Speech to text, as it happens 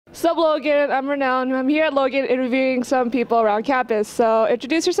Sup, Logan, I'm Renelle, and I'm here at Logan interviewing some people around campus. So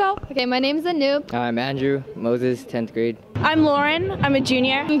introduce yourself. Okay, my name's Anoop. I'm Andrew, Moses, 10th grade. I'm Lauren, I'm a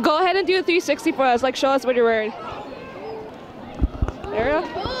junior. Go ahead and do a 360 for us, like show us what you're wearing. There we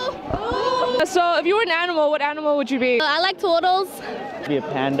go. So if you were an animal, what animal would you be? I like turtles. Be a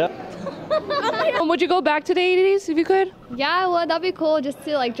panda. Would you go back to the 80s if you could? Yeah, I would. That'd be cool just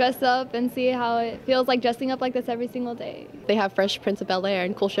to like dress up and see how it feels like dressing up like this every single day. They have Fresh Prince of Bel-Air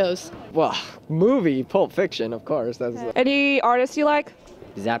and cool shows. Well, movie, Pulp Fiction, of course. That's Any artists you like?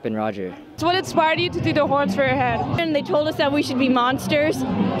 Zapp and Roger. So what inspired you to do the horns for your head? And they told us that we should be monsters,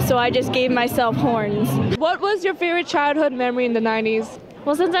 so I just gave myself horns. What was your favorite childhood memory in the 90s?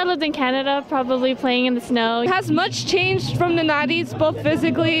 Well, since I lived in Canada, probably playing in the snow. Has much changed from the 90s, both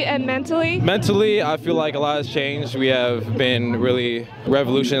physically and mentally? Mentally, I feel like a lot has changed. We have been really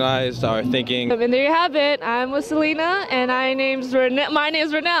revolutionized our thinking. And there you have it. I'm with Selena, and my name's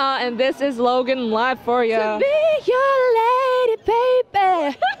Renelle, and this is Logan Live for you. To be your